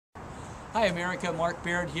Hi America, Mark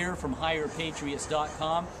Baird here from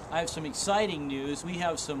HirePatriots.com. I have some exciting news. We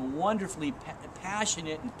have some wonderfully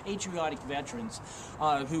passionate and patriotic veterans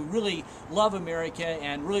who really love America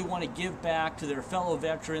and really want to give back to their fellow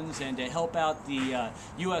veterans and to help out the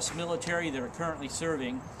U.S. military that are currently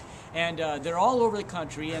serving. And they're all over the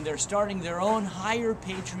country, and they're starting their own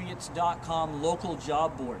HirePatriots.com local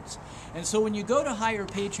job boards. And so when you go to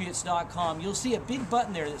HirePatriots.com, you'll see a big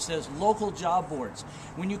button there that says local job boards.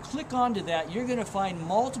 When you click onto that, you're going to find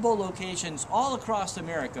multiple locations all across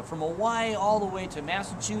America, from Hawaii all the way to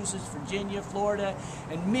Massachusetts, Virginia, Florida,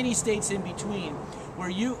 and many states in between.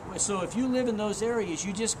 So if you live in those areas,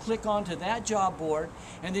 you just click onto that job board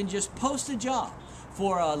and then just post a job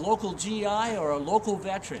for a local GI or a local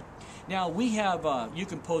veteran. Now we have, you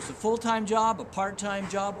can post a full-time job, a part-time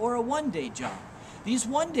job, or a one-day job. These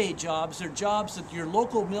one-day jobs are jobs that your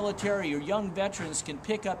local military or young veterans can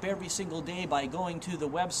pick up every single day by going to the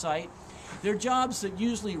website. They're jobs that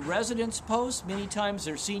usually residents post. Many times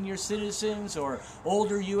they're senior citizens or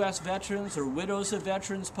older U.S. veterans or widows of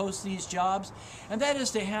veterans post these jobs. And that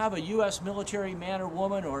is to have a U.S. military man or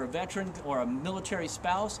woman or a veteran or a military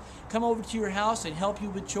spouse come over to your house and help you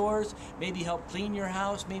with chores, maybe help clean your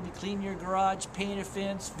house, maybe clean your garage, paint a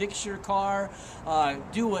fence, fix your car,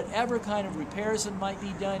 do whatever kind of repairs that might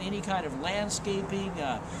be done, any kind of landscaping,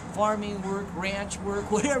 farming work, ranch work,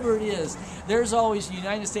 whatever it is. There's always a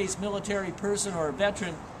United States military person or a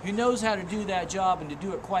veteran who knows how to do that job and to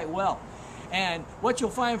do it quite well. And what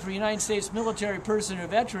you'll find for a United States military person or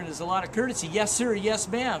veteran is a lot of courtesy. Yes, sir, yes,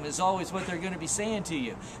 ma'am, is always what they're going to be saying to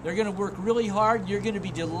you. They're going to work really hard. You're going to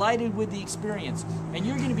be delighted with the experience. And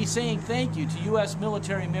you're going to be saying thank you to U.S.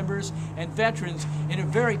 military members and veterans in a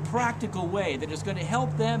very practical way that is going to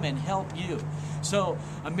help them and help you. So,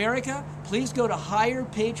 America, please go to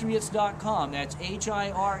HirePatriots.com. That's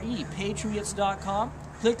H-I-R-E, Patriots.com.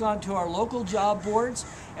 Click onto our local job boards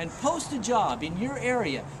and post a job in your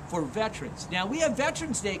area for veterans. Now, we have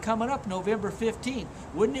Veterans Day coming up November 15th.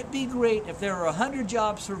 Wouldn't it be great if there were 100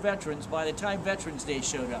 jobs for veterans by the time Veterans Day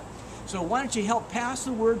showed up? So why don't you help pass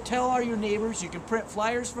the word, tell all your neighbors, you can print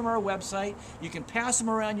flyers from our website, you can pass them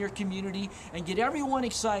around your community and get everyone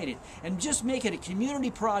excited and just make it a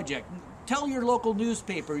community project. Tell your local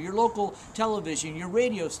newspaper, your local television, your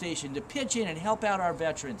radio station to pitch in and help out our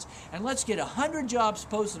veterans. And let's get 100 jobs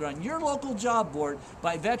posted on your local job board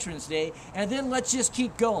by Veterans Day, and then let's just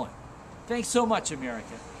keep going. Thanks so much,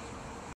 America.